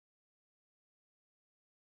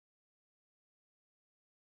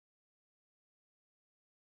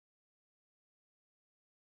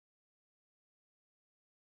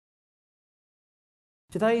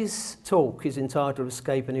Today's talk is entitled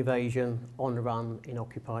Escape and Evasion on the Run in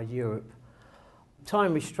Occupied Europe.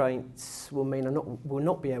 Time restraints will mean we'll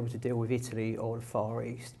not be able to deal with Italy or the Far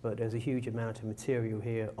East, but there's a huge amount of material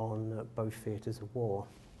here on both theatres of war.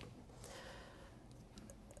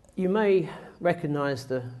 You may recognise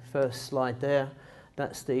the first slide there.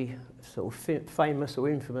 That's the sort of famous or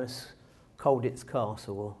infamous Colditz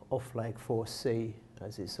Castle, or Oflag 4C,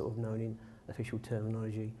 as it's sort of known in official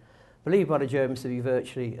terminology. Believed by the Germans to be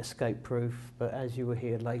virtually escape-proof, but as you will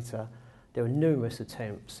hear later, there were numerous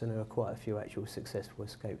attempts and there were quite a few actual successful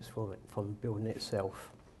escapes from the building itself.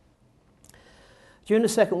 During the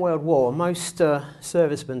Second World War, most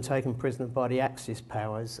servicemen taken prisoner by the Axis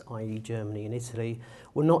powers, i.e. Germany and Italy,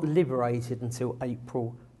 were not liberated until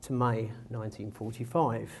April to May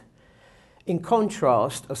 1945. In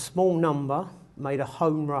contrast, a small number made a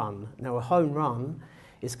home run. Now, a home run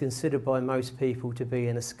is considered by most people to be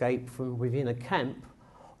an escape from within a camp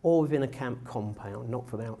or within a camp compound, not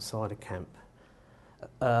from outside a camp.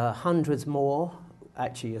 Hundreds more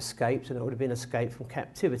actually escaped, and it would have been escape from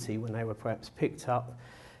captivity when they were perhaps picked up,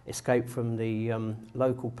 escape from the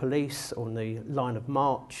local police on the line of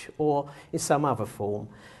march, or in some other form.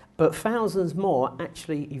 But thousands more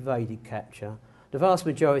actually evaded capture. The vast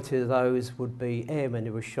majority of those would be airmen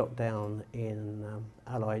who were shot down in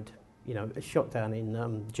shot down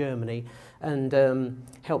in Germany and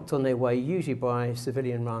helped on their way, usually by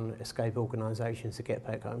civilian-run escape organisations, to get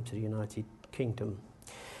back home to the United Kingdom.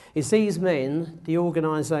 It's these men, the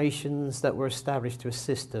organisations that were established to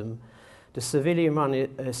assist them, the civilian-run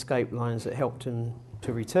escape lines that helped them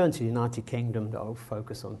to return to the United Kingdom, that I'll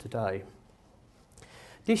focus on today.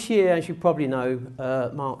 This year, as you probably know,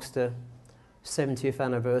 marks the 70th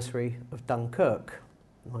anniversary of Dunkirk,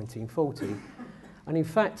 1940. And in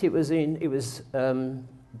fact, it was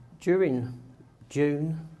during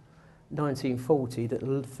June 1940 that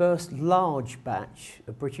the first large batch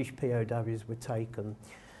of British POWs were taken.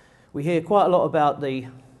 We hear quite a lot about the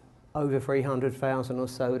over 300,000 or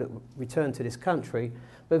so that returned to this country,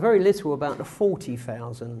 but very little about the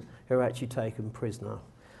 40,000 who were actually taken prisoner.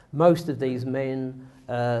 Most of these men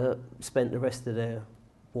spent the rest of their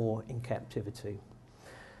war in captivity.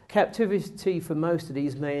 Captivity for most of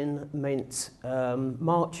these men meant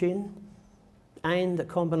marching, and a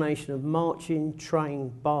combination of marching, train,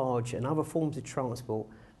 barge and other forms of transport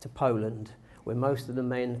to Poland, where most of the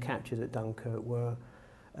men captured at Dunkirk were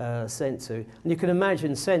sent to. And you can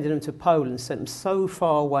imagine sending them to Poland, sent them so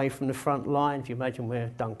far away from the front line. If you imagine where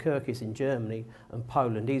Dunkirk is in Germany and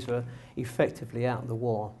Poland, these were effectively out of the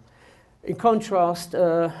war. In contrast,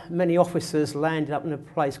 many officers landed up in a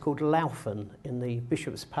place called Laufen in the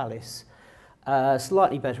Bishop's Palace,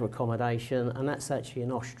 slightly better accommodation, and that's actually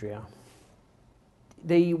in Austria.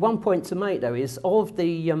 The one point to make, though, is of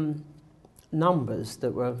the numbers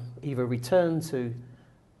that were either returned to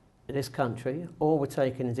this country or were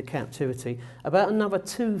taken into captivity, about another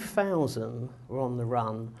 2,000 were on the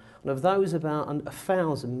run, and of those, about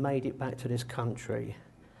 1,000 made it back to this country.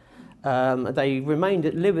 They remained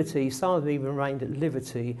at liberty, some of them even remained at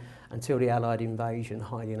liberty until the Allied invasion,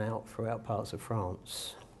 hiding out throughout parts of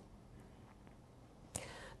France.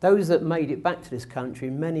 Those that made it back to this country,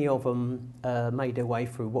 many of them made their way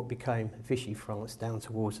through what became Vichy France down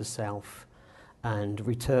towards the south and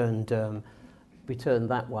returned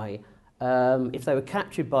that way. If they were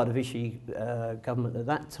captured by the Vichy government at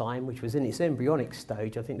that time, which was in its embryonic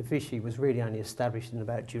stage, I think the Vichy was really only established in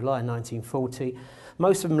about July 1940,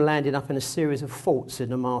 most of them landed up in a series of forts in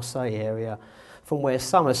the Marseille area, from where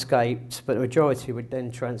some escaped, but the majority were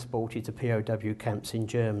then transported to POW camps in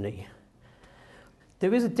Germany.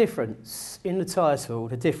 There is a difference in the title,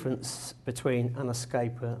 the difference between an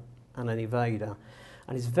escaper and an evader,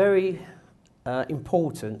 and it's very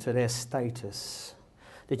important to their status.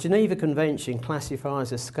 The Geneva Convention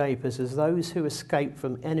classifies escapers as those who escape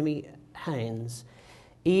from enemy hands,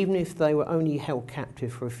 even if they were only held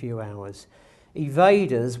captive for a few hours.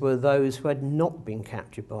 Evaders were those who had not been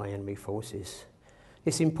captured by enemy forces.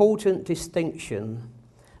 This important distinction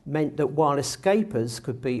meant that while escapers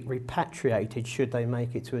could be repatriated should they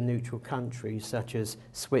make it to a neutral country such as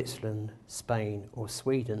Switzerland, Spain or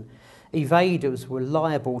Sweden, evaders were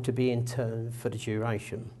liable to be interned for the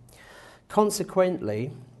duration.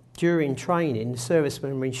 Consequently, during training,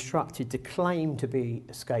 servicemen were instructed to claim to be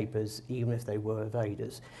escapers even if they were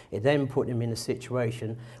evaders. It then put them in a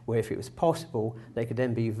situation where, if it was possible, they could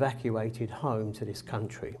then be evacuated home to this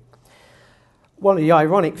country. One of the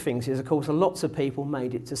ironic things is, of course, lots of people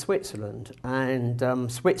made it to Switzerland,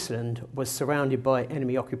 and Switzerland was surrounded by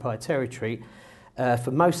enemy-occupied territory,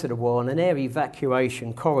 for most of the war, and an air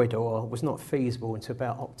evacuation corridor was not feasible until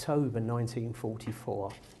about October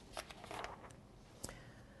 1944.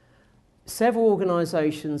 Several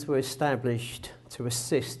organisations were established to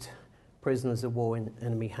assist prisoners of war in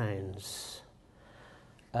enemy hands.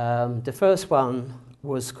 The first one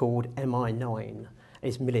was called MI9,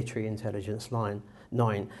 it's Military Intelligence Line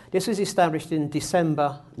 9. This was established in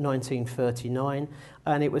December 1939,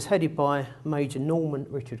 and it was headed by Major Norman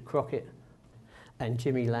Richard Crockett and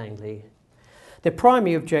Jimmy Langley. Their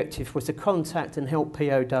primary objective was to contact and help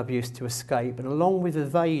POWs to escape, and along with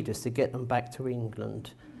evaders to get them back to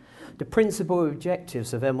England. The principal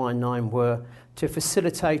objectives of MI9 were to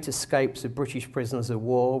facilitate escapes of British prisoners of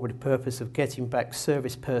war with the purpose of getting back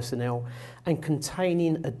service personnel and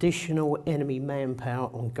containing additional enemy manpower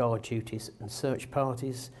on guard duties and search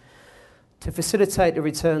parties, to facilitate the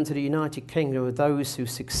return to the United Kingdom of those who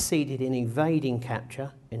succeeded in evading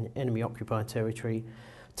capture in enemy-occupied territory,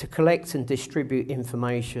 to collect and distribute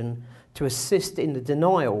information, to assist in the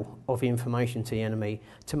denial of information to the enemy,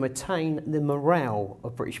 to maintain the morale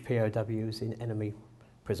of British POWs in enemy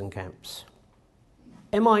prison camps.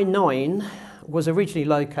 MI9 was originally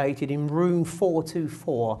located in room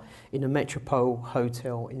 424 in the Metropole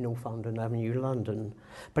Hotel in Northumberland Avenue, London.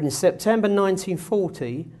 But in September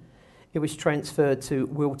 1940, it was transferred to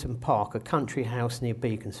Wilton Park, a country house near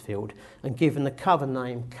Beaconsfield, and given the cover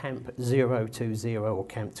name Camp 020 or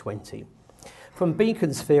Camp 20. From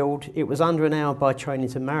Beaconsfield, it was under an hour by train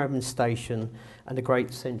into Marylebone Station and the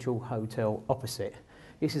Great Central Hotel opposite.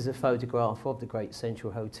 This is a photograph of the Great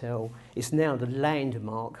Central Hotel. It's now the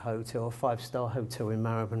landmark hotel, a five-star hotel in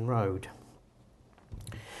Marylebone Road.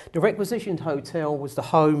 The requisitioned hotel was the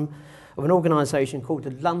home of an organisation called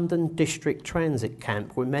the London District Transit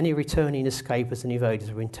Camp, where many returning escapers and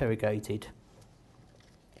evaders were interrogated.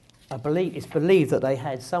 It's believed that they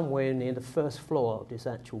had somewhere near the first floor of this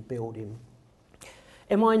actual building.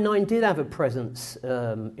 MI9 did have a presence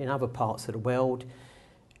in other parts of the world.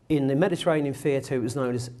 In the Mediterranean theatre, it was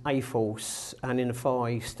known as A Force, and in the Far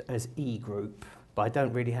East as E Group. But I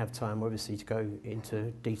don't really have time, obviously, to go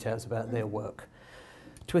into details about their work.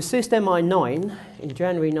 To assist MI9 in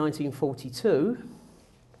January 1942,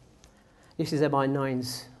 this is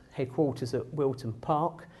MI9's headquarters at Wilton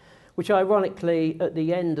Park, which ironically, at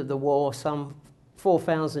the end of the war, some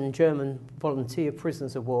 4,000 German volunteer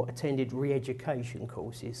prisoners of war attended re-education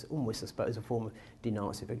courses, almost, I suppose, a form of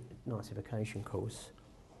denazification course.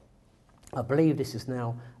 I believe this is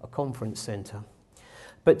now a conference centre.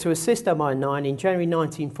 But to assist MI9, in January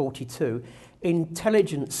 1942,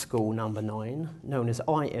 Intelligence School Number 9, known as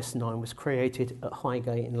IS9, was created at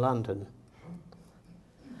Highgate in London.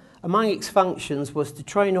 Among its functions was to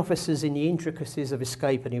train officers in the intricacies of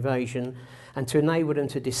escape and evasion and to enable them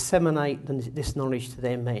to disseminate this knowledge to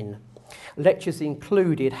their men. Lectures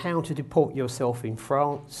included how to deport yourself in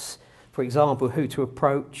France, for example, who to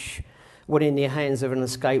approach, when in the hands of an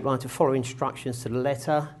escape line to follow instructions to the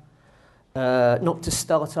letter, not to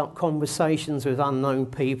start up conversations with unknown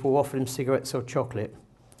people, offer them cigarettes or chocolate.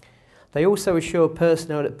 They also assured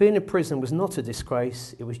personnel that being a prisoner was not a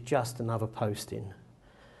disgrace, it was just another posting.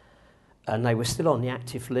 And they were still on the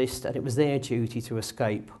active list, and it was their duty to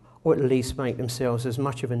escape, or at least make themselves as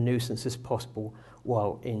much of a nuisance as possible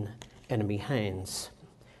while in enemy hands.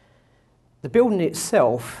 The building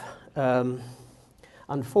itself,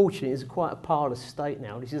 unfortunately, is quite a parlous state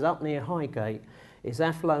now. This is up near Highgate. It's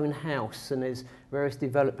Athlone House, and there's various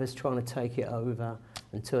developers trying to take it over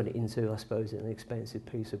and turn it into, I suppose, an expensive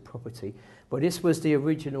piece of property. But this was the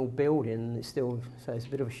original building, and it's still, so it's a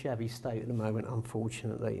bit of a shabby state at the moment,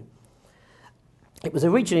 unfortunately. It was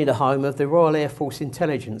originally the home of the Royal Air Force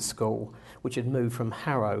Intelligence School, which had moved from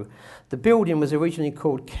Harrow. The building was originally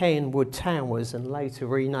called Cairnwood Towers and later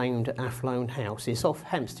renamed Athlone House. It's off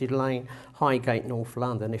Hampstead Lane, Highgate, North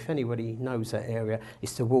London. If anybody knows that area,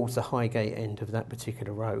 it's towards the Highgate end of that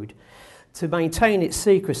particular road. To maintain its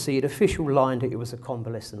secrecy, the official lined that it was a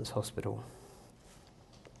convalescence hospital.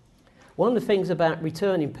 One of the things about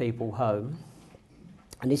returning people home,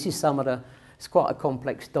 and this is some of the, it's quite a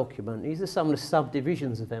complex document, these are some of the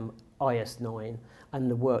subdivisions of IS9 and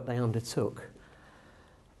the work they undertook.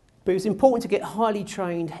 But it was important to get highly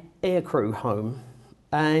trained aircrew home,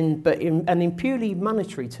 and in purely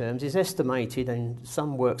monetary terms, it's estimated, in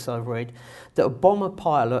some works I've read, that a bomber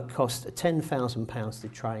pilot cost £10,000 to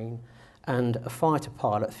train and a fighter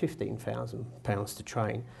pilot £15,000 to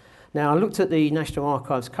train. Now, I looked at the National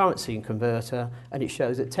Archives currency converter, and it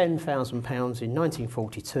shows that £10,000 in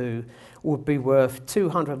 1942 would be worth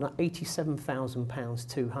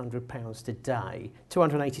 £287,200 today.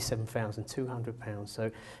 £287,200. So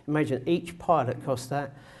imagine each pilot cost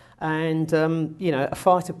that, and you know, a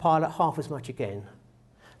fighter pilot half as much again.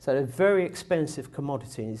 So they're very expensive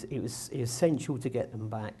commodities. It was essential to get them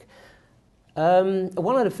back.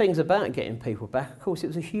 One of the things about getting people back, of course, it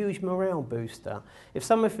was a huge morale booster. If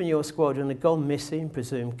someone from your squadron had gone missing,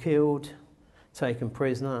 presumed killed, taken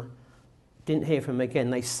prisoner, didn't hear from them again,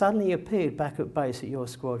 they suddenly appeared back at base at your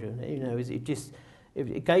squadron. You know,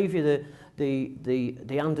 it gave you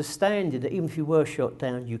the understanding that even if you were shot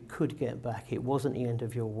down, you could get back. It wasn't the end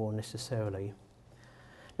of your war necessarily.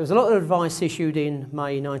 There was a lot of advice issued in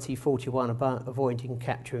May 1941 about avoiding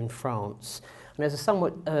capture in France. And there's a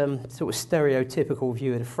somewhat sort of stereotypical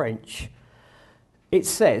view of the French. It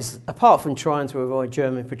says, apart from trying to avoid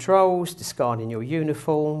German patrols, discarding your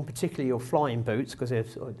uniform, particularly your flying boots, because they're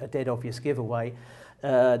a dead obvious giveaway,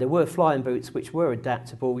 there were flying boots which were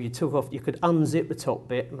adaptable. You took off, you could unzip the top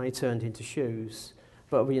bit and they turned into shoes.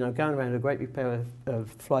 But you know, going around with a great big pair of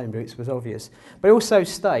flying boots was obvious. But it also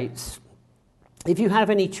states, if you have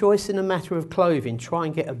any choice in the matter of clothing, try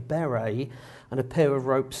and get a beret and a pair of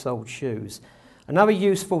rope-soled shoes. Another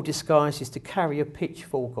useful disguise is to carry a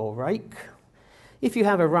pitchfork or rake. If you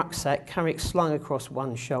have a rucksack, carry it slung across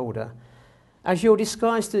one shoulder. As your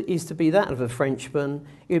disguise is to be that of a Frenchman,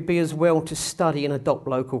 it would be as well to study and adopt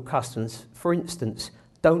local customs. For instance,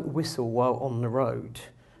 don't whistle while on the road.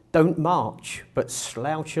 Don't march, but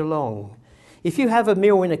slouch along. If you have a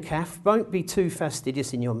meal in a cafe, don't be too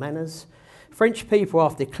fastidious in your manners. French people,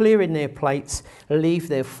 after clearing their plates, leave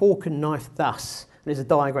their fork and knife thus. There's a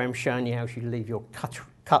diagram showing you how you leave your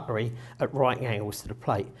cutlery at right angles to the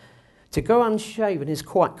plate. To go unshaven is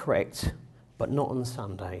quite correct, but not on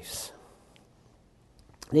Sundays.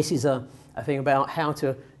 This is a thing about how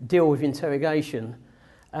to deal with interrogation.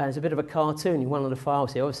 There's a bit of a cartoon in one of the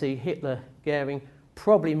files here. Obviously Hitler, Goering,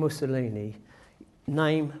 probably Mussolini.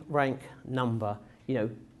 Name, rank, number. You know,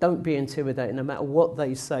 don't be intimidated. No matter what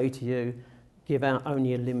they say to you, give out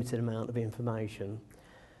only a limited amount of information.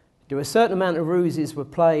 There were a certain amount of ruses were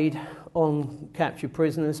played on captured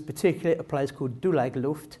prisoners, particularly at a place called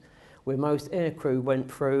Dulagluft, where most aircrew went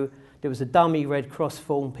through. There was a dummy Red Cross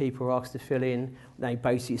form people were asked to fill in. They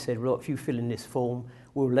basically said, well, if you fill in this form,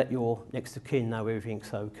 we'll let your next of kin know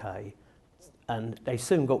everything's okay. And they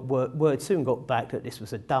soon got word soon got back that this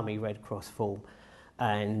was a dummy Red Cross form,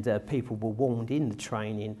 and people were warned in the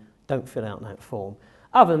training, don't fill out that form.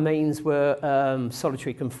 Other means were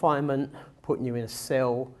solitary confinement, putting you in a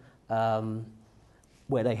cell,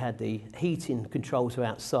 where they had the heating controls were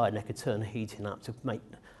outside and they could turn the heating up to make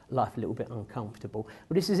life a little bit uncomfortable.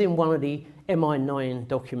 But this is in one of the MI9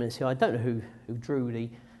 documents here. I don't know who drew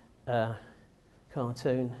the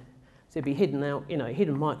cartoon. So it'd be hidden out, you know,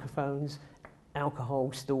 hidden microphones,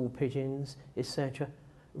 alcohol, stool pigeons, etc.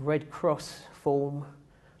 Red Cross form,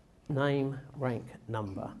 name, rank,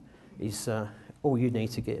 number is all you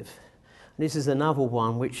need to give. This is another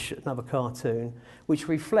one, another cartoon, which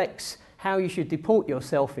reflects how you should deport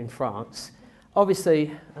yourself in France.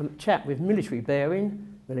 Obviously, a chap with military bearing,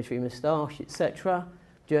 military moustache, etc.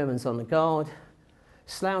 Germans on the guard,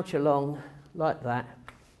 slouch along like that,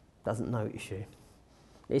 doesn't notice you.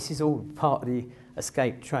 This is all part of the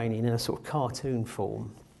escape training in a sort of cartoon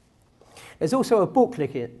form. There's also a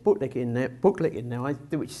booklet in there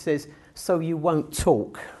which says, so you won't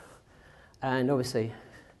talk. And obviously,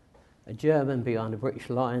 a German behind a British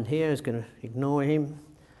lion here is going to ignore him.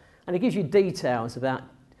 And it gives you details about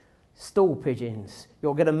stool pigeons.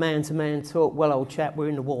 You'll get a man-to-man talk. Well, old chap, we're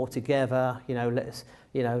in the war together. You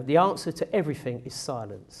know, the answer to everything is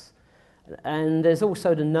silence. And there's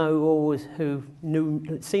also the know-alls who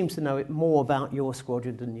seems to know it more about your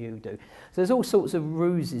squadron than you do. So there's all sorts of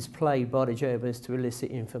ruses played by the Germans to elicit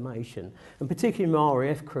information. And particularly in my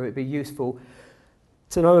RAF crew, it'd be useful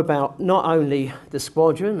to know about not only the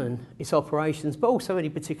squadron and its operations, but also any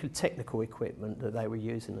particular technical equipment that they were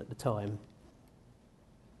using at the time.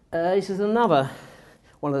 This is another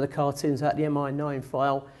one of the cartoons out the MI9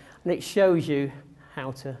 file, and it shows you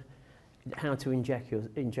how to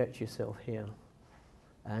inject yourself here.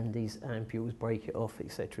 And these ampules break it off,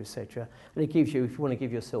 etc., etc. And it gives you, if you want to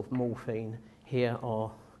give yourself morphine, here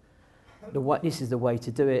are this is the way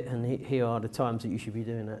to do it, and here are the times that you should be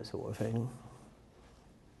doing that sort of thing.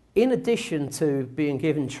 In addition to being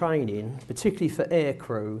given training, particularly for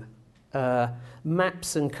aircrew,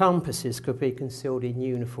 maps and compasses could be concealed in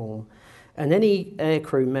uniform, and any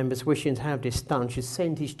aircrew members wishing to have this done should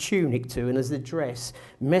send his tunic to and as address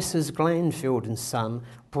Messrs Glanfield and Son,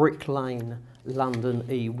 Brick Lane, London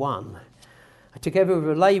E1. Together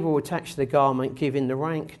with a label attached to the garment giving the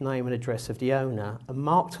rank, name and address of the owner, and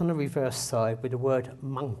marked on the reverse side with the word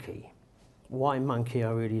monkey. Why monkey,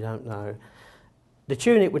 I really don't know. The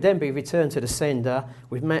tunic would then be returned to the sender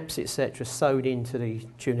with maps, etc., sewed into the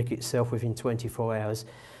tunic itself within 24 hours.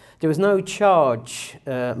 There was no charge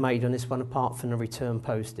made on this one apart from the return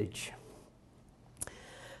postage.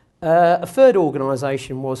 A third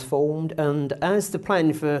organisation was formed, and as the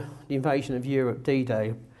plan for the invasion of Europe,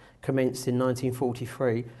 D-Day, commenced in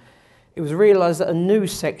 1943, it was realised that a new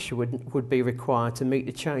section would be required to meet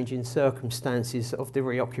the changing circumstances of the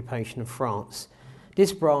reoccupation of France.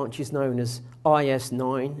 This branch is known as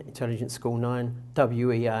IS-9, Intelligence School 9,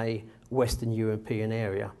 WEA, Western European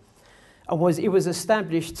Area. And it was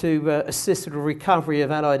established to assist with the recovery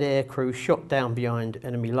of Allied aircrew shot down behind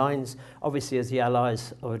enemy lines. Obviously, as the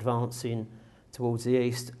Allies are advancing towards the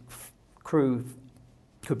east, crew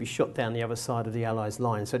could be shot down the other side of the Allies'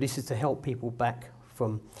 line. So this is to help people back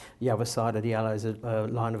from the other side of the Allies'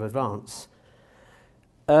 line of advance.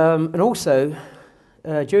 And also,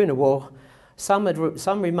 during the war, some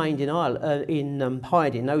remained in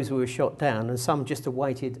hiding, those who were shot down, and some just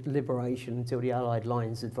awaited liberation until the Allied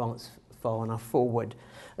lines advanced far enough forward.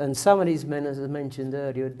 And some of these men, as I mentioned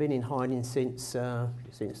earlier, had been in hiding since the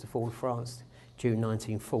fall of France, June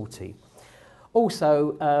 1940.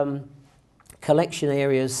 Also, collection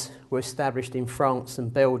areas were established in France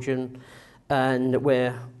and Belgium, and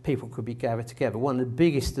where people could be gathered together. One of the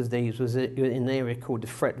biggest of these was in an area called the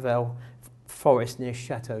Fretteville Forest near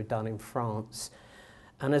Chateau d'Un in France.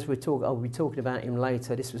 And as I'll be talking about him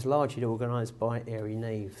later, this was largely organised by Air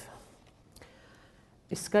Neve.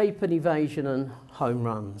 Escape and evasion and home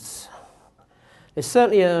runs. There's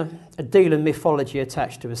certainly a deal of mythology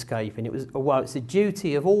attached to escaping. While it's the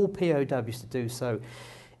duty of all POWs to do so,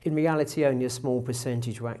 in reality only a small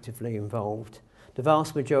percentage were actively involved. The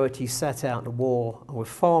vast majority sat out the war and were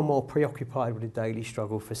far more preoccupied with the daily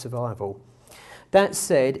struggle for survival. That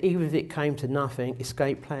said, even if it came to nothing,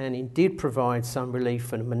 escape planning did provide some relief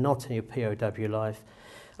from the monotony of POW life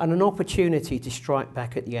and an opportunity to strike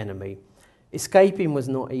back at the enemy. Escaping was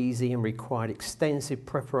not easy and required extensive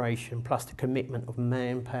preparation plus the commitment of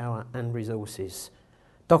manpower and resources.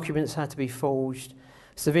 Documents had to be forged,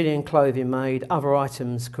 civilian clothing made, other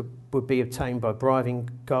items would be obtained by bribing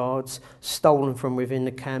guards, stolen from within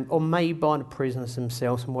the camp, or made by the prisoners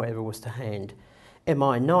themselves from whatever was to hand.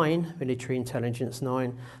 MI9, Military Intelligence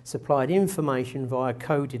 9, supplied information via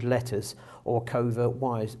coded letters or covert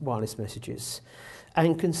wireless messages,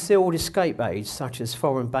 and concealed escape aids such as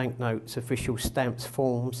foreign banknotes, official stamps,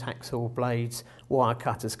 forms, hacksaw blades, wire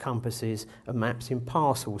cutters, compasses, and maps in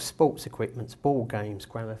parcels, sports equipment, ball games,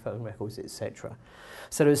 gramophone records, etc.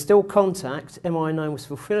 So there was still contact. MI9 was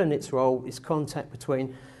fulfilling its role, its contact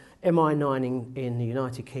between MI9 in the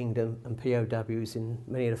United Kingdom and POWs in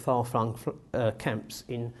many of the far-flung camps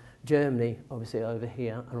in Germany, obviously over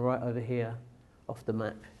here, and right over here off the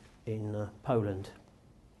map in Poland.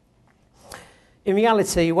 In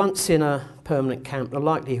reality, once in a permanent camp, the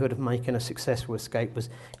likelihood of making a successful escape was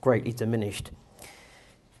greatly diminished.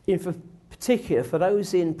 In particular, for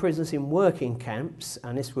those in prisons in working camps,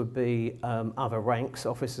 and this would be other ranks,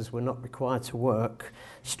 officers were not required to work,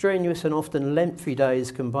 strenuous and often lengthy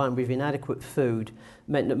days combined with inadequate food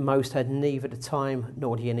meant that most had neither the time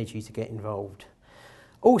nor the energy to get involved.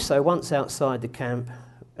 Also, once outside the camp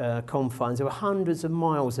confines, there were hundreds of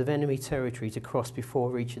miles of enemy territory to cross before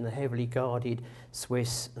reaching the heavily guarded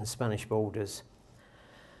Swiss and Spanish borders.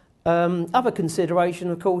 Other consideration,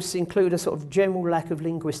 of course, include a sort of general lack of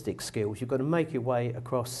linguistic skills. You've got to make your way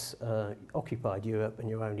across occupied Europe and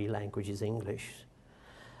your only language is English.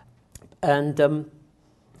 And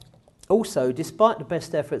also, despite the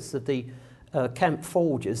best efforts of the camp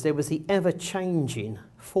forgers, there was the ever-changing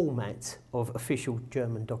format of official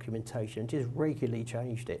German documentation. It just regularly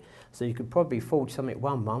changed it. So you could probably forge something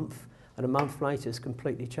 1 month, and a month later it's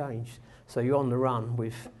completely changed. So you're on the run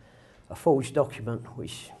with a forged document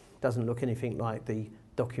which doesn't look anything like the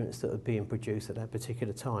documents that are being produced at that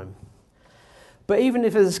particular time. But even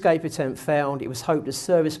if an escape attempt failed, it was hoped that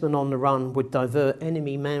servicemen on the run would divert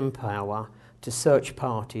enemy manpower to search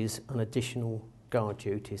parties and additional guard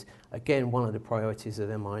duties. Again, one of the priorities of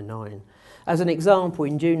MI9. As an example,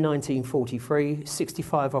 in June 1943,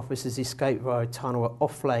 65 officers escaped via a tunnel at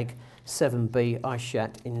Offlag 7B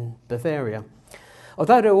Eichstätt in Bavaria.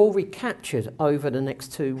 Although they were all recaptured over the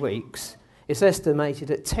next 2 weeks, it's estimated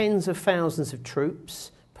that tens of thousands of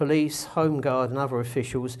troops, police, Home Guard and other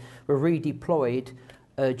officials were redeployed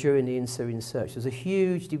during the ensuing search. There's a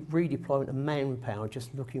huge redeployment of manpower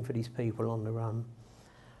just looking for these people on the run.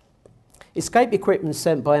 Escape equipment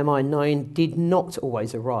sent by MI9 did not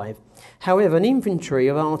always arrive. However, an inventory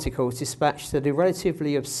of articles dispatched to the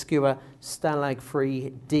relatively obscure Stalag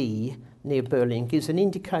 3D near Berlin gives an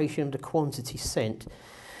indication of the quantity sent.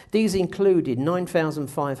 These included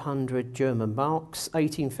 9,500 German marks,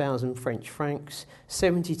 18,000 French francs,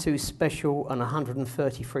 72 special and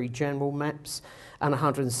 133 general maps, and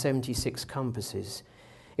 176 compasses.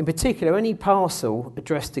 In particular, any parcel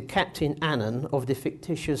addressed to Captain Annan of the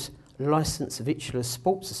fictitious Licence Victualers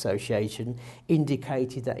Sports Association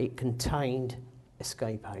indicated that it contained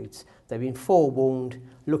escape aids. They've been forewarned,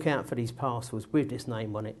 look out for these parcels with this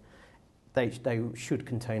name on it. They should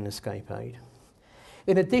contain escape aid.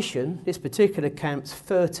 In addition, this particular camp's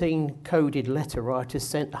 13 coded letter writers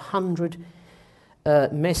sent 100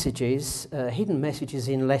 messages, hidden messages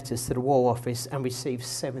in letters to the War Office and received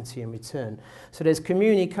 70 in return. So there's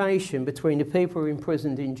communication between the people who are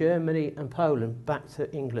imprisoned in Germany and Poland back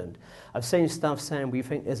to England. I've seen stuff saying we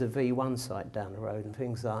think there's a V1 site down the road and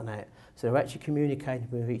things like that. So they're actually communicating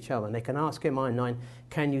with each other, and they can ask MI9,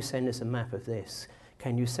 can you send us a map of this?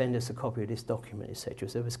 Can you send us a copy of this document, etc.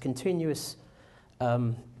 So there was continuous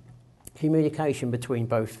communication between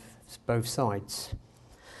both sides.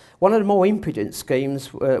 One of the more impudent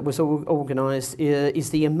schemes was organised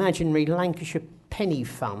is the imaginary Lancashire Penny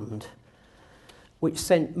Fund, which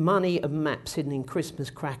sent money and maps hidden in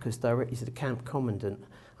Christmas crackers directly to the camp commandant.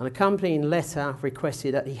 An accompanying letter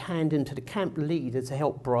requested that he hand them to the camp leader to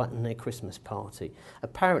help brighten their Christmas party.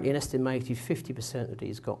 Apparently an estimated 50% of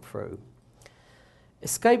these got through.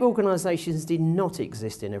 Escape organisations did not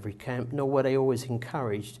exist in every camp, nor were they always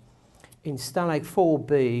encouraged. In Stalag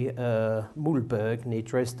 4B, Mühlberg, near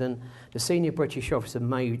Dresden, the senior British officer,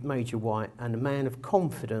 Major White, and a man of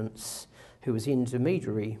confidence who was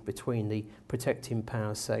intermediary between the protecting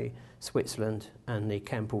powers, say, Switzerland and the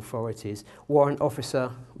camp authorities, Warrant Officer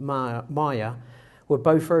Meyer, were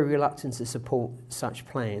both very reluctant to support such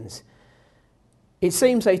plans. It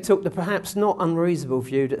seems they took the perhaps not unreasonable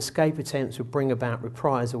view that escape attempts would bring about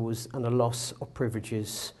reprisals and a loss of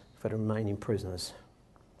privileges for the remaining prisoners.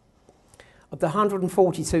 Of the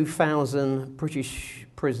 142,000 British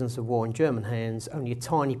prisoners of war in German hands, only a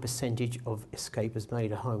tiny percentage of escapers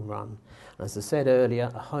made a home run. And as I said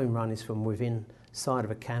earlier, a home run is from within side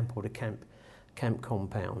of a camp or the camp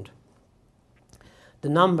compound. The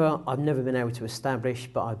number I've never been able to establish,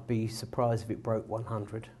 but I'd be surprised if it broke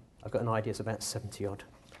 100. I've got an idea it's about 70 odd.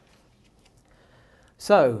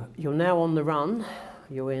 So, you're now on the run,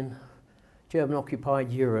 you're in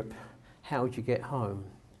German-occupied Europe. How would you get home?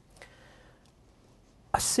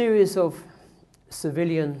 A series of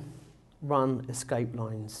civilian-run escape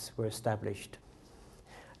lines were established.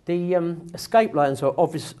 The escape lines are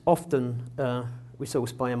often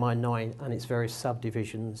resourced by MI9 and its various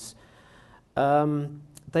subdivisions.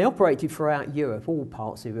 They operated throughout Europe, all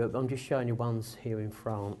parts of Europe. I'm just showing you ones here in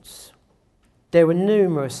France. There were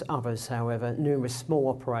numerous others, however, numerous small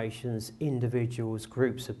operations, individuals,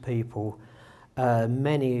 groups of people.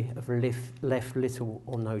 Many have left little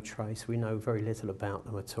or no trace. We know very little about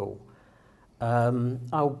them at all.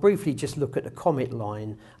 I'll briefly just look at the Comet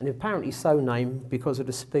line, and apparently so named because of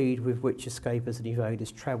the speed with which escapers and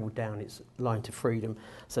evaders travelled down its line to freedom.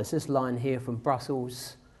 So it's this line here from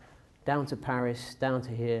Brussels, down to Paris, down to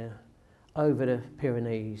here, over the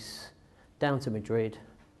Pyrenees, down to Madrid,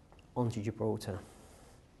 onto Gibraltar.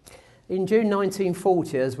 In June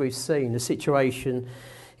 1940, as we've seen, the situation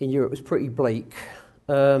in Europe was pretty bleak.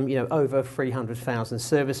 Over 300,000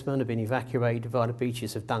 servicemen have been evacuated via the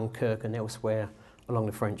beaches of Dunkirk and elsewhere along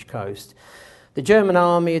the French coast. The German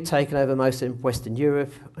army had taken over most of Western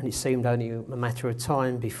Europe, and it seemed only a matter of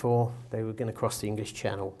time before they were going to cross the English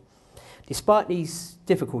Channel. Despite these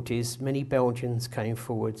difficulties, many Belgians came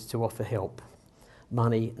forward to offer help,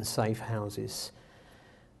 money and safe houses.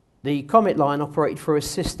 The Comet line operated through a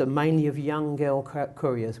system mainly of young girl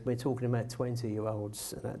couriers, we're talking about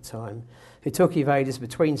 20-year-olds at that time, who took evaders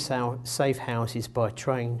between safe houses by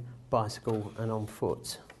train, bicycle and on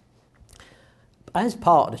foot. As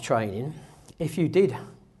part of the training, if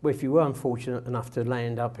you were unfortunate enough to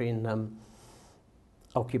land up in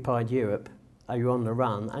occupied Europe, you were on the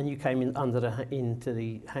run, and you came into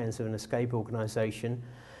the hands of an escape organisation,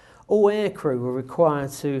 all aircrew were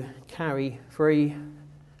required to carry 3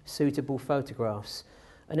 suitable photographs.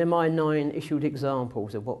 And MI9 issued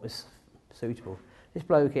examples of what was suitable. This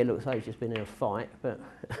bloke here looks like he's just been in a fight, but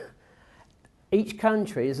each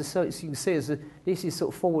country, as you can see, this is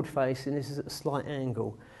sort of forward facing, this is at a slight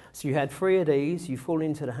angle. So you had 3 of these, you fall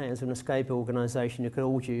into the hands of an escape organisation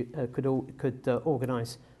who could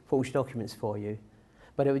organise forged documents for you.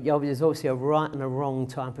 But there's obviously a right and a wrong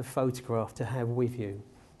type of photograph to have with you.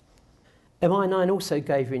 MI9 also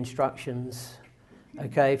gave you instructions.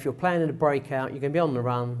 Okay, if you're planning a breakout, you're going to be on the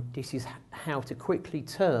run. This is how to quickly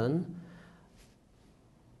turn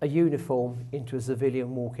a uniform into a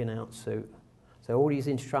civilian walking out suit. So all these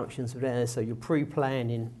instructions are there, so you're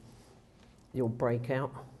pre-planning your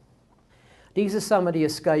breakout. These are some of the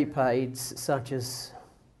escape aids, such as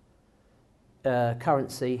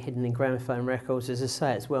currency hidden in gramophone records. As I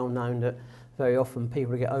say, it's well known that very often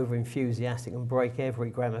people get over enthusiastic and break every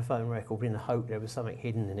gramophone record in the hope there was something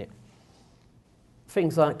hidden in it.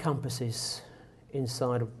 Things like compasses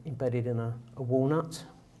inside, embedded in a walnut.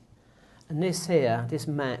 And this here, this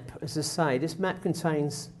map, as I say, this map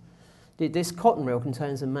contains, this cotton reel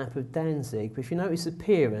contains a map of Danzig, but if you notice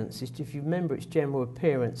appearance, if you remember its general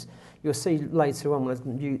appearance, you'll see later on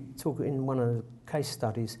when you talk in one of the case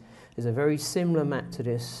studies, there's a very similar map to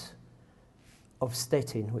this of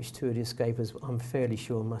Stettin, which two of the escapers, I'm fairly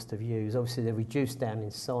sure, must have used. Obviously, they're reduced down in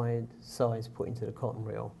size put into the cotton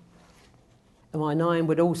reel. MI9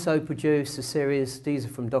 would also produce a series, these are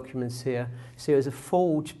from documents here, a series of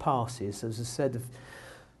forged passes. As I said,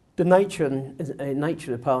 the nature of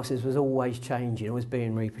the passes was always changing, always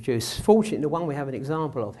being reproduced. Fortunately, the one we have an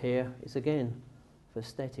example of here is again for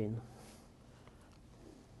Stettin.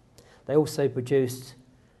 They also produced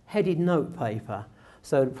headed note paper.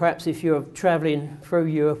 So perhaps if you're travelling through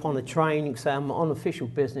Europe on a train, you can say, I'm on official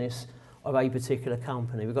business of a particular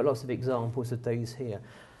company. We've got lots of examples of these here.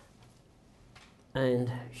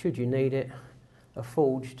 And should you need it, a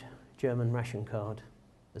forged German ration card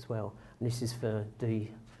as well. And this is for the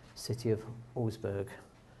city of Augsburg.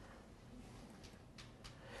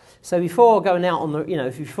 So before going out on the,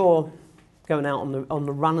 before going out on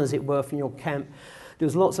the run, as it were, from your camp, there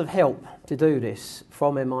was lots of help to do this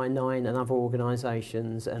from MI9 and other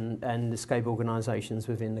organisations and escape organisations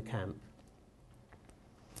within the camp.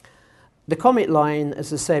 The Comet Line,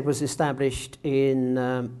 as I said, was established in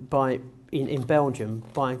Belgium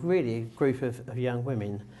by really a group of young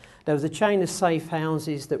women. There was a chain of safe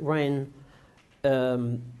houses that ran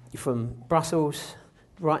from Brussels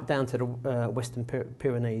right down to the Western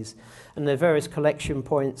Pyrenees, and their various collection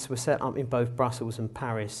points were set up in both Brussels and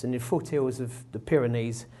Paris. And in the foothills of the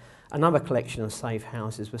Pyrenees, another collection of safe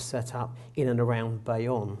houses was set up in and around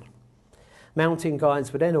Bayonne. Mountain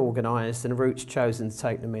guides were then organised and routes chosen to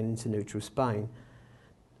take the men into neutral Spain.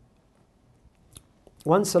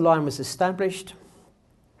 Once the line was established,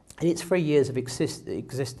 in its 3 years of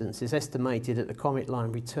existence, it's estimated that the Comet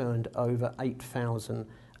Line returned over 8,000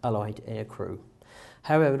 Allied aircrew.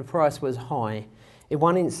 However, the price was high. In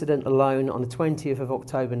one incident alone, on the 20th of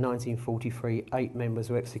October 1943, 8 members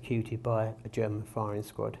were executed by a German firing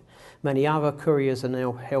squad. Many other couriers and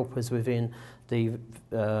helpers within the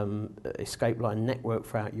escape line network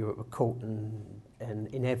throughout Europe were caught and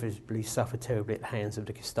inevitably suffered terribly at the hands of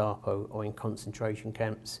the Gestapo or in concentration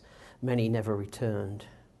camps. Many never returned.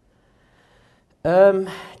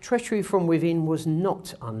 Treachery from within was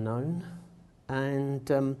not unknown, and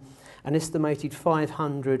an estimated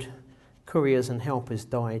 500 couriers and helpers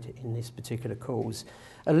died in this particular cause.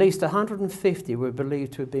 At least 150 were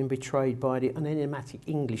believed to have been betrayed by an enigmatic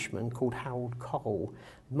Englishman called Harold Cole.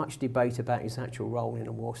 Much debate about his actual role in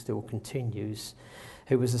the war still continues,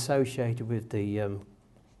 who was associated with the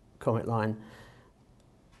Comet Line.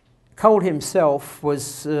 Cole himself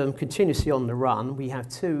was continuously on the run. We have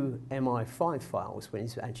 2 MI5 files when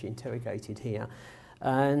he's actually interrogated here,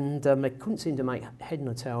 and they couldn't seem to make head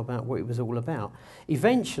nor tail about what it was all about.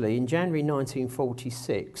 Eventually, in January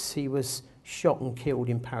 1946, he was shot and killed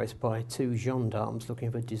in Paris by 2 gendarmes looking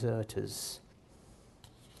for deserters.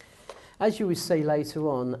 As you will see later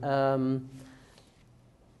on,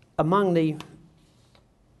 among the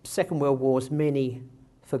Second World War's many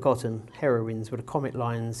forgotten heroines were the Comet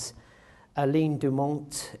Line's Aline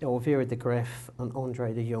Dumont, Elvira de Greff and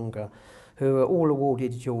André de Jonge, who were all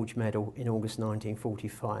awarded the George Medal in August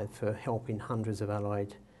 1945 for helping hundreds of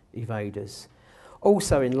Allied evaders.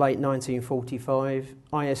 Also in late 1945,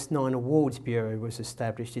 IS-9 Awards Bureau was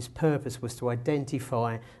established. Its purpose was to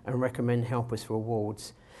identify and recommend helpers for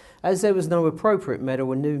awards. As there was no appropriate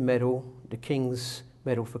medal, a new medal, the King's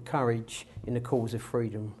Medal for Courage in the Cause of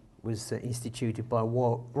Freedom, was instituted by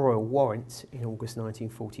royal warrant in August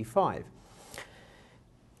 1945.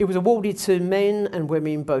 It was awarded to men and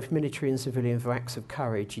women, both military and civilian, for acts of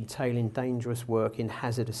courage entailing dangerous work in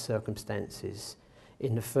hazardous circumstances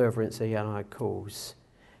in the furtherance of the Allied cause.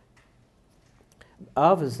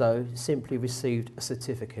 Others, though, simply received a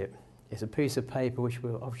certificate. It's a piece of paper which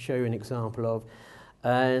I'll show you an example of,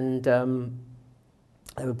 and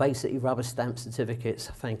they were basically rubber stamp certificates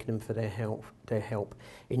thanking them for their help.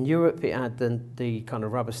 In Europe, it had the kind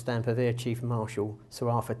of rubber stamp of Air Chief Marshal Sir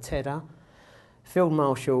Arthur Tedder. Field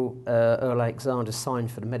Marshal Earl Alexander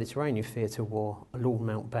signed for the Mediterranean Theatre War, and Lord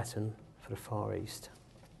Mountbatten for the Far East.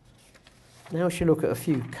 Now we shall look at a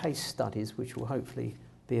few case studies which will hopefully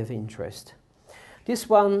be of interest. This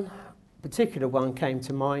one, particular one, came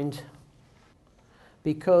to mind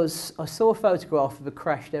because I saw a photograph of a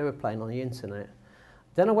crashed aeroplane on the internet.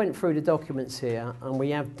 Then I went through the documents here, and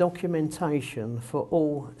we have documentation for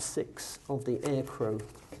all 6 of the aircrew.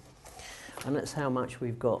 And that's how much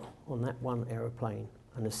we've got on that one aeroplane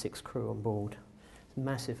and the 6 crew on board. It's a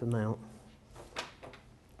massive amount.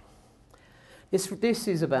 This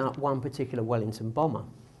is about one particular Wellington bomber.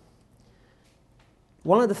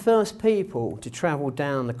 One of the first people to travel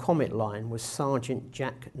down the Comet line was Sergeant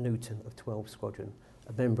Jack Newton of 12 Squadron,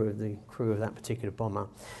 a member of the crew of that particular bomber.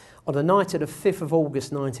 On the night of the 5th of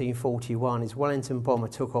August 1941, his Wellington bomber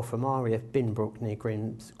took off from RAF Binbrook near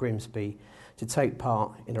Grimsby to take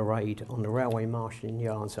part in a raid on the railway marshalling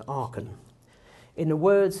yards at Aachen. In the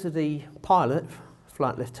words of the pilot,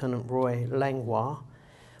 Flight Lieutenant Roy Langlois,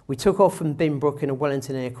 we took off from Binbrook in a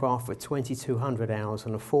Wellington aircraft for 2200 hours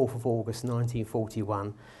on the 4th of August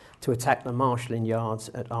 1941 to attack the marshalling yards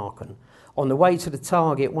at Aachen. On the way to the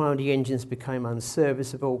target, one of the engines became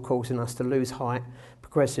unserviceable, causing us to lose height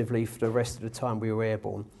progressively for the rest of the time we were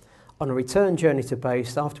airborne. On a return journey to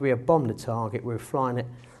base, after we had bombed the target, we were flying at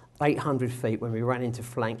 800 feet when we ran into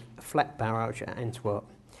flat barrage at Antwerp.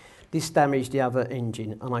 This damaged the other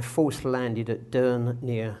engine, and I forced landed at Deurne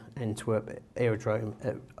near Antwerp Aerodrome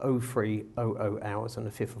at 0300 hours on the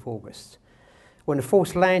 5th of August. When the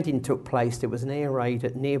forced landing took place, there was an air raid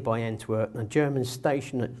at nearby Antwerp, and a German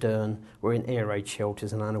station at Deurne were in air raid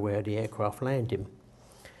shelters and unaware of the aircraft landing.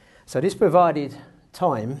 So this provided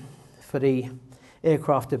time for the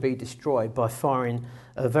aircraft to be destroyed by firing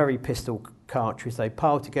a very pistol cartridge. They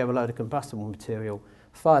piled together a load of combustible material,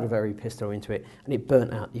 fired a very pistol into it, and it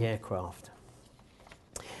burnt out the aircraft.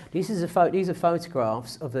 These are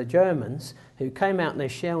photographs of the Germans who came out in their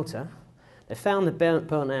shelter. They found the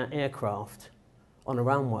burnt out aircraft on a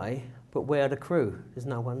runway, but where are the crew? There's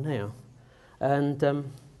no one now. And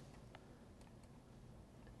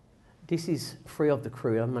this is 3 of the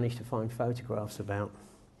crew I managed to find photographs about.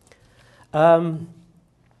 The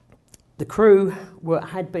crew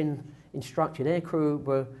had been instructed, air crew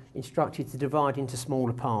were instructed to divide into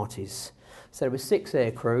smaller parties. So there were 6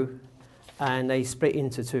 air crew, and they split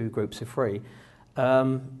into 2 groups of 3.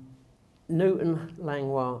 Newton,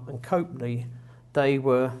 Langlois and Copley, they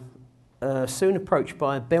were soon approached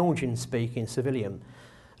by a Belgian-speaking civilian,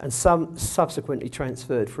 and some subsequently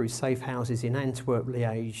transferred through safe houses in Antwerp,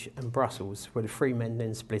 Liège and Brussels, where the 3 men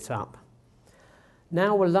then split up.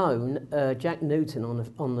 Now alone, Jack Newton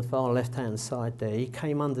on the far left-hand side there, he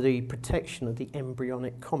came under the protection of the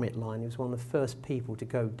embryonic Comet line. He was one of the first people to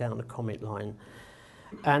go down the Comet line.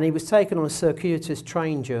 And he was taken on a circuitous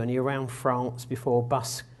train journey around France before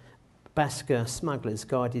Basque smugglers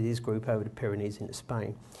guided his group over the Pyrenees into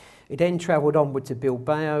Spain. He then travelled onward to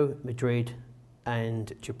Bilbao, Madrid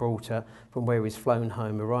and Gibraltar, from where he was flown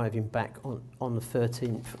home, arriving back on the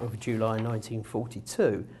 13th of July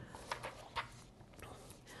 1942.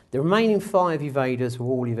 The remaining 5 evaders were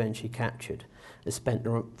all eventually captured and spent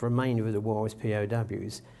the remainder of the war as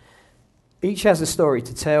POWs. Each has a story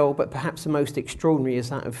to tell, but perhaps the most extraordinary is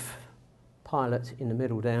that of pilot in the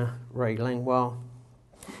middle there, Ray Langlois.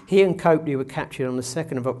 He and Copley were captured on the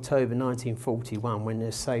 2nd of October 1941 when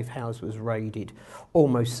their safe house was raided.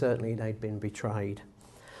 Almost certainly they'd been betrayed.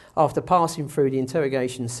 After passing through the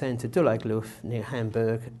interrogation centre Dullagluf near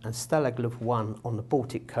Hamburg and Stalagluf 1 on the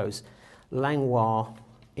Baltic coast, Langlois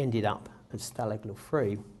ended up at Stalagluf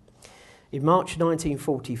 3. In March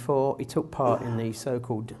 1944, he took part in the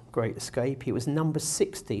so-called Great Escape. He was number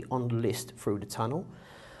 60 on the list through the tunnel.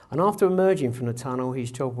 And after emerging from the tunnel,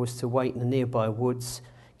 his job was to wait in the nearby woods,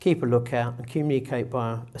 keep a lookout and communicate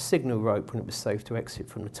by a signal rope when it was safe to exit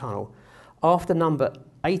from the tunnel. After number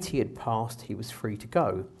 80 had passed, he was free to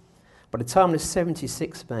go. By the time the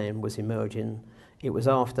 76th man was emerging, it was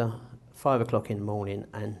after 5 o'clock in the morning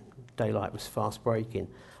and daylight was fast breaking.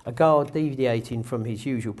 A guard deviating from his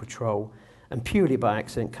usual patrol and purely by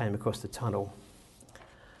accident came across the tunnel.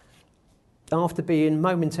 After being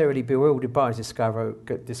momentarily bewildered by his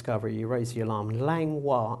discovery, he raised the alarm.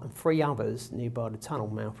 Langlois and 3 others nearby the tunnel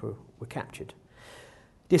mouth were captured.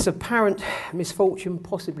 This apparent misfortune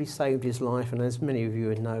possibly saved his life, and as many of you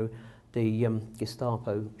would know, the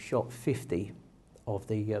Gestapo shot 50 of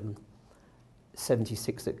the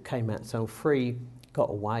 76 that came out. So 3 got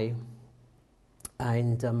away,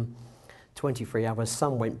 and 23 others.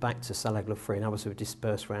 Some went back to Stalagluf 3, and others were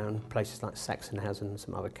dispersed around places like Sachsenhausen and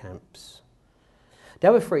some other camps. The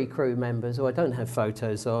other 3 crew members, who I don't have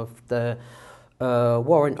photos of, the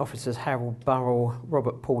warrant officers Harold Burrell,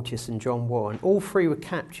 Robert Porteous and John Warren, all 3 were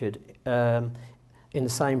captured in the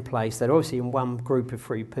same place. They're obviously in one group of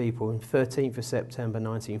 3 people on 13th of September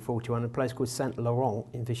 1941, a place called Saint-Laurent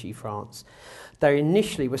in Vichy, France. They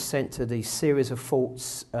initially were sent to the series of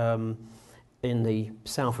forts in the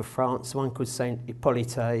south of France, one called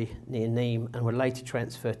Saint-Hippolyte near Nîmes, and were later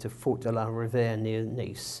transferred to Fort de la Rivière near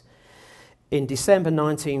Nice. In December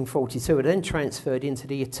 1942, they then transferred into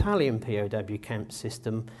the Italian POW camp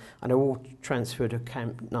system, and are all transferred to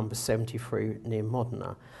camp number 73 near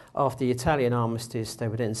Modena. After the Italian armistice, they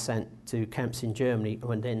were then sent to camps in Germany and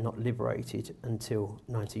were then not liberated until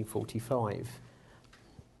 1945.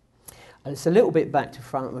 And it's a little bit back to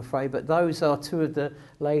front, I'm afraid, but those are 2 of the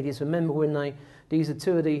ladies. Remember when these are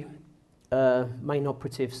 2 of the main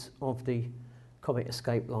operatives of the Comet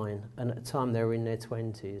escape line, and at the time they were in their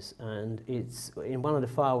 20s. And it's in one of the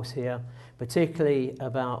files here, particularly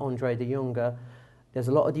about Andre de Younger, there's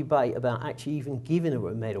a lot of debate about actually even giving her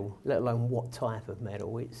a medal, let alone what type of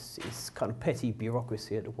medal. It's kind of petty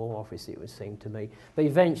bureaucracy at the War Office, it would seem to me. But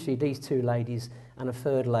eventually these 2 ladies and a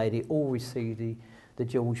 3rd lady all received the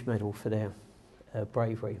George Medal for their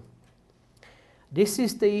bravery. This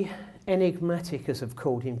is the enigmatic, as I've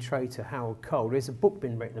called him, traitor Harold Cole. There's a book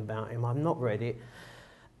been written about him. I've not read it.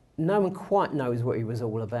 No one quite knows what he was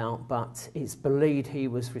all about, but it's believed he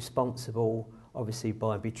was responsible, obviously,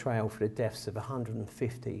 by betrayal for the deaths of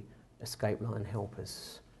 150 escape line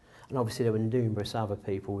helpers. And obviously there were numerous other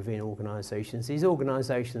people within organisations. These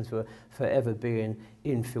organisations were forever being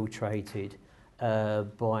infiltrated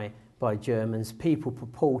by Germans, people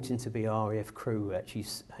purporting to be RAF crew,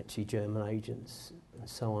 actually German agents, and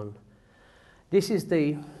so on. This is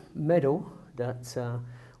the medal that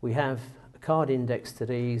we have a card index to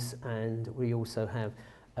these, and we also have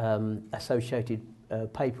associated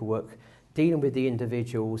paperwork dealing with the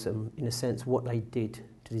individuals and, in a sense, what they did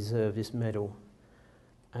to deserve this medal.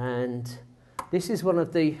 And this is one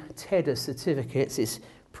of the TEDA certificates. It's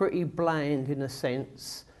pretty bland in a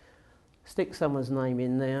sense. Stick someone's name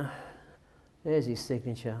in there. There's his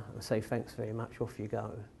signature, and say thanks very much, off you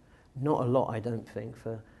go. Not a lot, I don't think,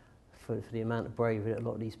 for the amount of bravery that a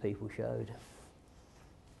lot of these people showed.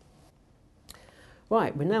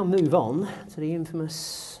 Right, we now move on to the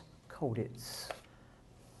infamous Colditz.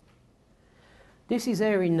 This is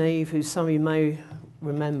Airey Neave, who some of you may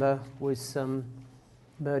remember was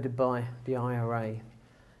murdered by the IRA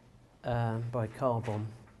by car bomb.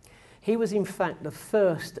 He was in fact the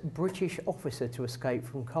first British officer to escape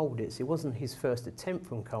from Colditz. It wasn't his first attempt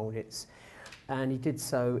from Colditz, and he did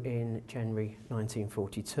so in January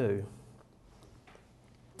 1942.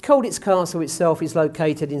 Colditz Castle itself is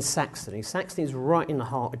located in Saxony. Saxony is right in the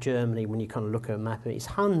heart of Germany when you kind of look at a map. It's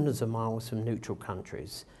hundreds of miles from neutral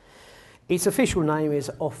countries. Its official name is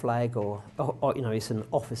Oflag, or it's an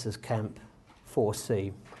officers' camp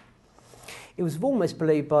 4C. It was almost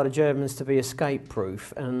believed by the Germans to be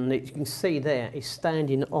escape-proof, and you can see there it's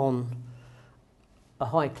standing on a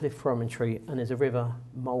high cliff promontory, and there's a river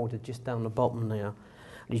mouldered just down the bottom there. And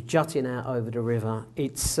it's jutting out over the river.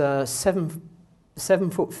 It's 7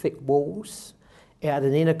 foot thick walls. It had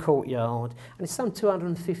an inner courtyard, and it's some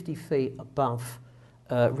 250 feet above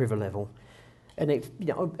river level. And it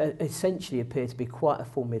essentially appeared to be quite a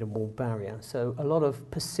formidable barrier. So a lot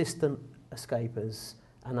of persistent escapers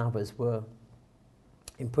and others were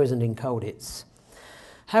imprisoned in Colditz.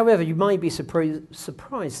 However, you may be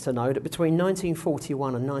surprised to know that between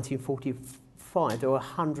 1941 and 1945 there were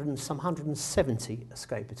 170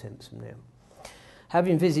 escape attempts from there.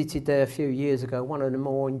 Having visited there a few years ago, one of the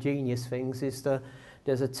more ingenious things is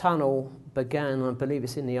there's a tunnel began, I believe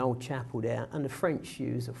it's in the old chapel there, and the French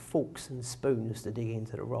use forks and spoons to dig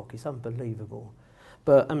into the rock. It's unbelievable.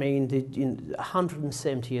 But I mean,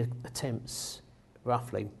 170 attempts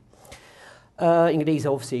roughly. These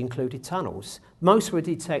obviously included tunnels. Most were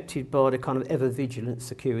detected by the kind of ever-vigilant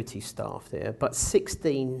security staff there, but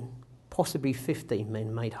 16, possibly 15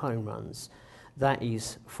 men made home runs. That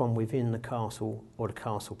is from within the castle or the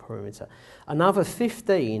castle perimeter. Another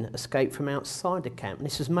 15 escaped from outside the camp, and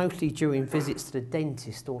this was mostly during visits to the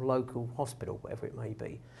dentist or local hospital, whatever it may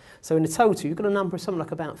be. So in the total, you've got a number of something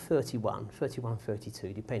like about 31,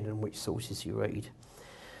 32, depending on which sources you read.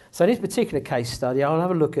 So in this particular case study, I'll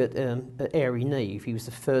have a look at Airey Neave. He was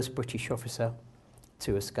the first British officer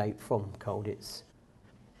to escape from Colditz.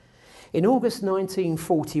 In August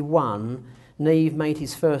 1941, Neave made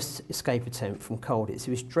his first escape attempt from Colditz.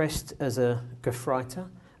 He was dressed as a Gefreiter,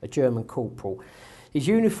 a German corporal. His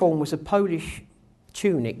uniform was a Polish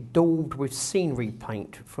tunic daubed with scenery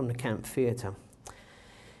paint from the camp theatre.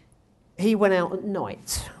 He went out at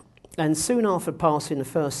night And soon after passing the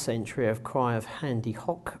first century, a cry of Handy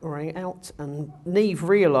Hock rang out, and Neve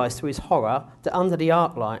realised to his horror that under the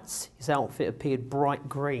arc lights his outfit appeared bright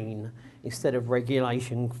green instead of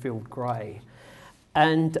regulation-filled grey.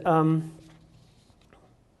 And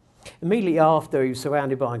immediately after, he was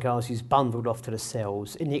surrounded by guards. He was bundled off to the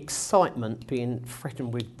cells in the excitement being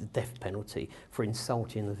threatened with the death penalty for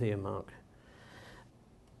insulting the Wehrmacht.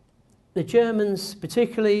 The Germans,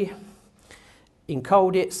 particularly in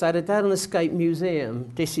Colditz, they had a Dead on Escape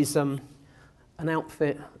museum. This is an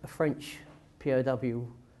outfit, a French POW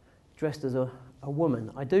dressed as a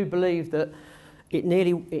woman. I do believe that it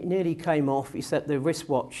nearly came off, except the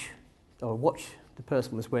wristwatch, or watch the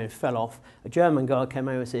person was wearing, fell off. A German guy came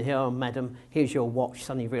over and said, "Here, madam, here's your watch."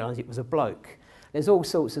 Suddenly realised it was a bloke. There's all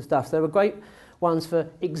sorts of stuff. There were great ones for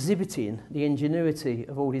exhibiting the ingenuity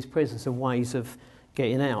of all these prisoners and ways of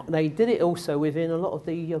getting out. They did it also within a lot of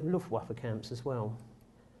the Luftwaffe camps as well.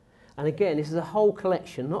 And again, this is a whole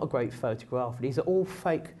collection, not a great photograph. These are all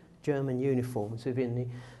fake German uniforms within the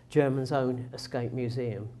Germans' own escape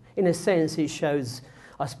museum. In a sense, it shows,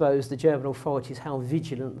 I suppose, the German authorities how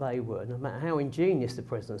vigilant they were. No matter how ingenious the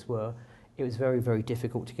prisoners were, it was very, very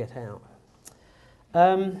difficult to get out.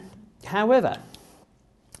 However,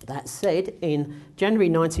 that said, in January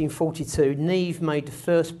 1942, Neve made the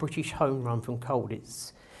first British home run from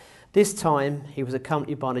Colditz. This time, he was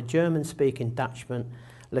accompanied by the German-speaking Dutchman,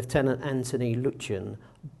 Lieutenant Anthony Lutjen.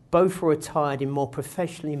 Both were attired in more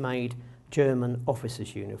professionally made German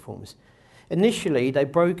officers' uniforms. Initially, they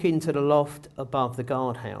broke into the loft above the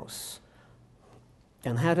guardhouse.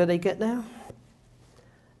 And how did they get there?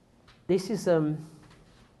 This is a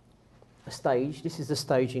stage. This is the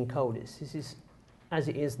stage in Colditz. This is as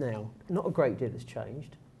it is now. Not a great deal has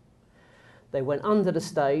changed. They went under the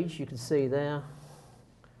stage, you can see there,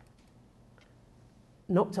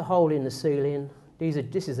 knocked a hole in the ceiling.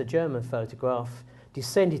 This is a German photograph,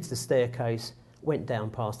 descended to the staircase, went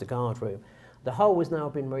down past the guard room. The hole has now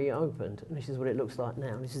been reopened, and this is what it looks like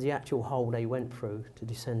now. This is the actual hole they went through to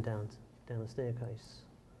descend down the staircase.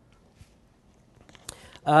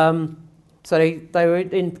 So they were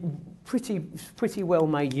in pretty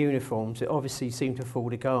well-made uniforms that obviously seemed to fool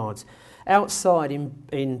the guards. Outside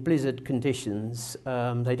in blizzard conditions,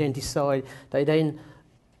 they then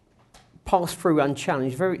passed through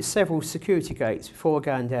unchallenged several security gates before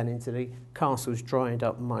going down into the castle's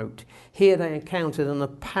dried-up moat. Here they encountered an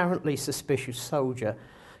apparently suspicious soldier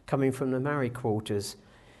coming from the married quarters.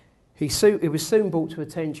 He was soon brought to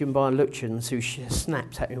attention by Lutjens, who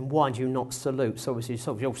snapped at him, "Why do you not salute?" So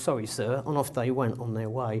obviously, "Oh, sorry, sir," and off they went on their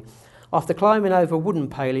way. After climbing over a wooden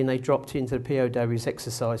paling, they dropped into the POW's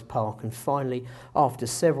exercise park and finally, after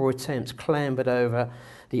several attempts, clambered over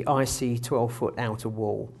the icy 12-foot outer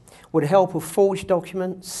wall. With the help of forged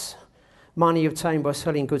documents, money obtained by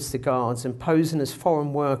selling goods to guards, and posing as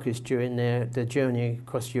foreign workers during their journey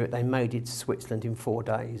across Europe, they made it to Switzerland in 4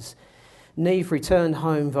 days. Neve returned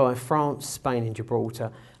home via France, Spain and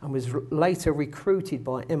Gibraltar, and was later recruited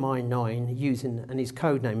by MI9 and his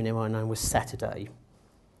code name in MI9 was Saturday.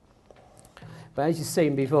 But as you've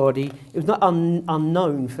seen before, it was not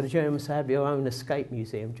unknown for the Germans to have their own escape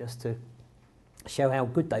museum, just to show how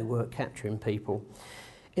good they were at capturing people.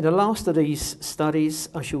 In the last of these studies,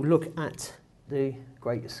 I shall look at the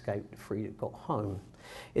Great Escape, the three that got home.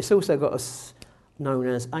 It's also got us known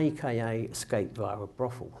as AKA Escape via a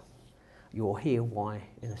brothel. You'll hear why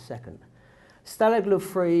in a second. Stalag Luft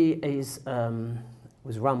 3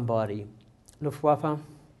 was run by the Luftwaffe,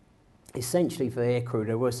 essentially for the aircrew.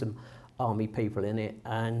 There were some army people in it,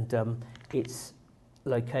 and it's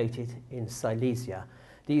located in Silesia.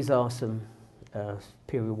 These are some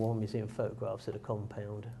Imperial War Museum photographs of the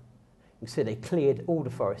compound. You can see they cleared all the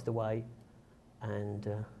forest away, and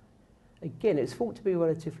again, it's thought to be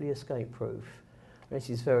relatively escape-proof. This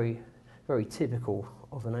is very, very typical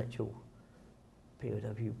of an actual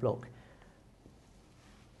POW block.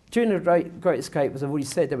 During the Great Escape, as I've already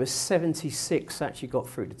said, there were 76 actually got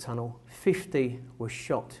through the tunnel. 50 were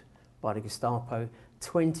shot by the Gestapo.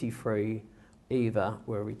 23 either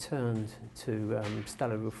were returned to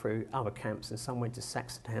Stalag through other camps, and some went to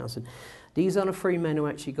Sachsenhausen. These are the 3 men who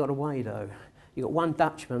actually got away, though. You've got 1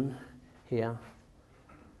 Dutchman here,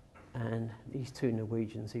 and these 2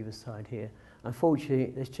 Norwegians either side here.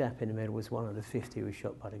 Unfortunately, this chap in the middle was one of the 50 who was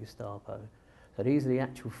shot by the Gestapo. So these are the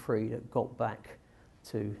actual 3 that got back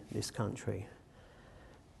to this country.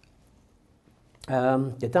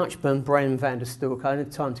 The Dutchman, Bram van der Stok, I don't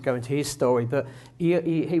have time to go into his story, but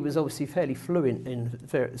he was obviously fairly fluent in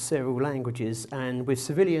several languages, and with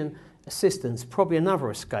civilian assistance, probably another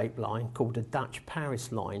escape line called the Dutch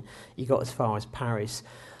Paris line, he got as far as Paris.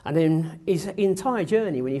 And then his entire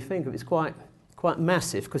journey, when you think of it, is quite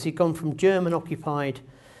massive, because he'd gone from German-occupied,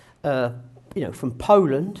 from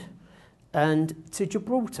Poland and to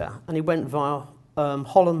Gibraltar, and he went via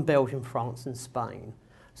Holland, Belgium, France and Spain.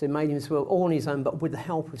 So he made himself all on his own, but with the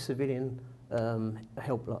help of civilian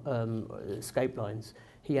escape lines,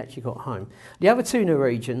 he actually got home. The other two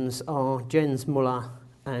Norwegians are Jens Muller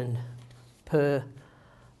and Per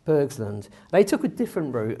Bergsland. They took a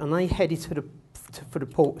different route, and they headed for the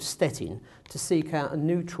port of Stettin to seek out a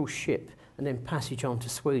neutral ship and then passage on to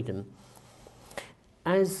Sweden.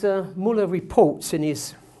 As Muller reports in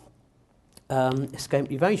his escape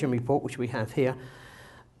and evasion report, which we have here,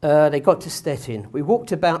 they got to Stettin. We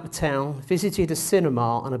walked about the town, visited a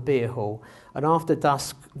cinema and a beer hall, and after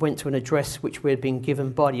dusk went to an address which we had been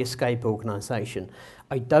given by the escape organisation.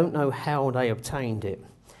 I don't know how they obtained it.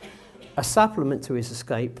 A supplement to his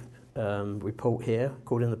escape report here,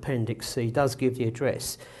 called an Appendix C, does give the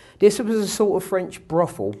address. This was a sort of French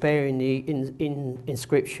brothel bearing the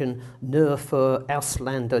inscription "Nur für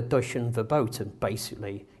Ausländer Deutschen verboten,"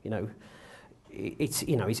 basically,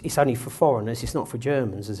 It's only for foreigners, it's not for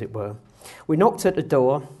Germans, as it were. We knocked at the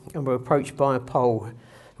door and were approached by a Pole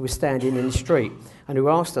who was standing in the street and who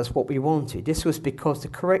asked us what we wanted. This was because the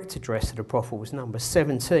correct address of the brothel was number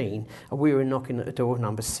 17 and we were knocking at the door of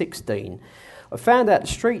number 16. I found out the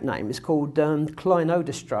street name is called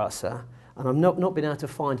Kleinoderstrasse, and I've not been able to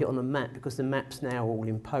find it on the map because the map's now all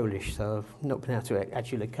in Polish, so I've not been able to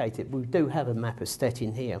actually locate it. We do have a map of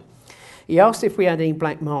Stettin here. He asked if we had any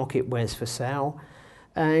black market wares for sale,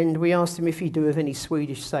 and we asked him if he knew of any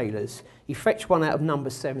Swedish sailors. He fetched one out of number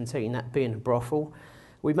 17, that being a brothel.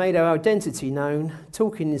 We made our identity known,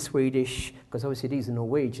 talking in Swedish, because obviously these are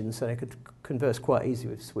Norwegians, so they could converse quite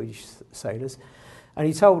easily with Swedish sailors. And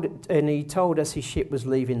he told us his ship was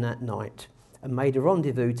leaving that night, and made a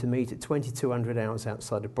rendezvous to meet at 2200 hours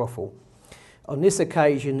outside the brothel. On this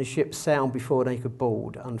occasion, the ship sailed before they could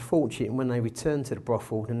board. Unfortunately, when they returned to the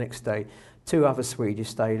brothel the next day, two other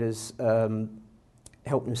Swedish sailors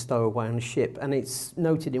helped them stow away on the ship. And it's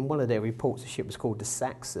noted in one of their reports the ship was called the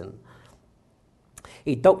Saxon.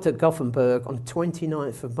 He docked at Gothenburg on the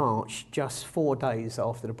 29th of March, just 4 days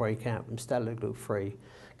after the breakout from Stalag 3.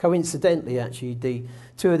 Coincidentally, actually,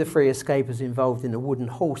 two of the three escapers involved in the wooden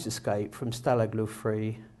horse escape from Stalag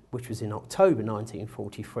 3, which was in October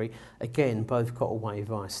 1943, again, both got away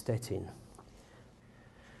via Stettin.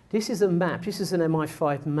 This is a map, this is an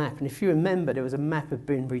MI5 map, and if you remember, there was a map had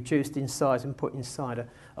been reduced in size and put inside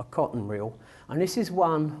a cotton reel, and this is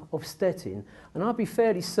one of Stettin, and I'd be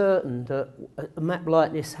fairly certain that a map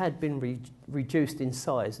like this had been reduced in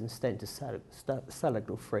size and sent to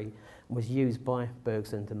Stalag 3, and was used by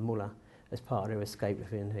Bergsland and Muller as part of their escape of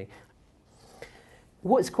VND.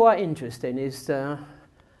 What's quite interesting is that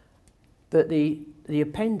the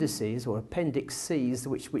appendices, or Appendix Cs,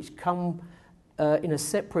 which come in a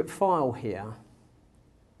separate file here,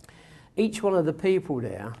 each one of the people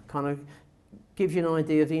there kind of gives you an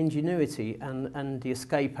idea of the ingenuity and the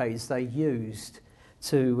escape aids they used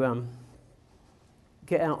to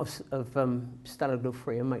get out of Stalag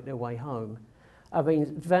 3 and make their way home. I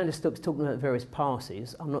mean, Van der Stoep's talking about various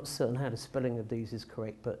passes. I'm not certain how the spelling of these is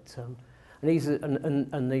correct, but and these are,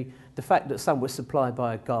 and the fact that some were supplied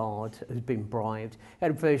by a guard who'd been bribed,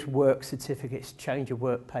 had various work certificates, change of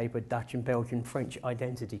work paper, Dutch and Belgian, French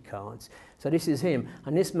identity cards. So this is him.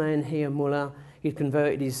 And this man here, Muller, he'd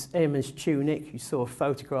converted his airman's tunic. You saw a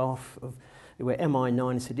photograph of where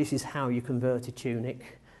MI9 said, this is how you convert a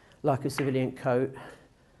tunic, like a civilian coat,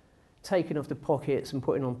 taking off the pockets and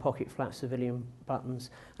putting on pocket flap civilian buttons.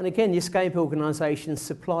 And again, the escape organisation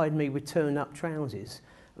supplied me with turned-up trousers,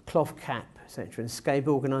 a cloth cap, etc. The escape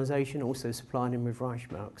organisation also supplied him with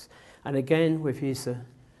Reichsmarks. And again, with his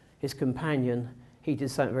companion, he did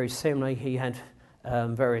something very similar. He had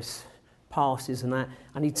various passes and that,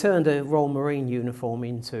 and he turned a Royal Marine uniform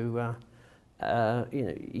into,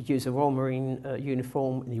 he used a Royal Marine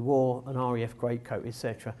uniform, and he wore an RAF greatcoat,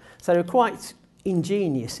 etc. So they were quite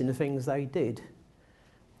ingenious in the things they did.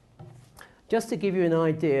 Just to give you an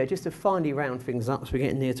idea, just to finally round things up as we're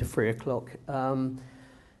getting near to 3 o'clock,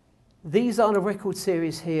 these are the record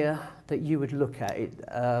series here that you would look at it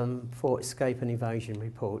for escape and evasion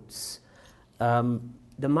reports. The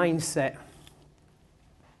main set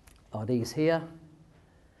are these here.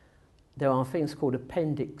 There are things called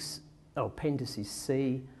appendices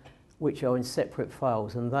C, which are in separate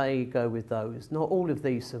files, and they go with those. Not all of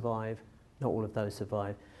these survive, not all of those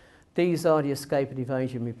survive. These are the escape and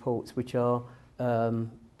evasion reports, which are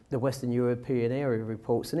the Western European area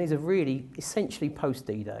reports, and these are really essentially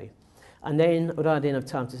post-D-Day. And then, although I didn't have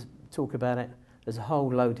time to talk about it, there's a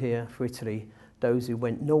whole load here for Italy those who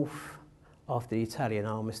went north after the Italian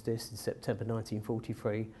armistice in September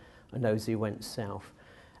 1943, and those who went south.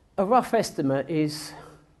 A rough estimate is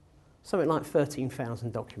something like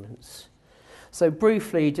 13,000 documents. So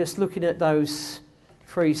briefly, just looking at those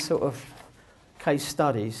 3 sort of case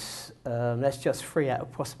studies, that's just 3 out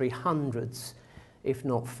of possibly hundreds, if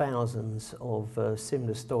not thousands, of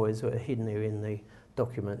similar stories that are hidden here in the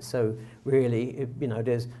document. So really, you know,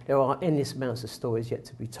 there are endless amounts of stories yet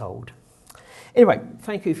to be told. Anyway,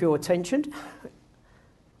 thank you for your attention.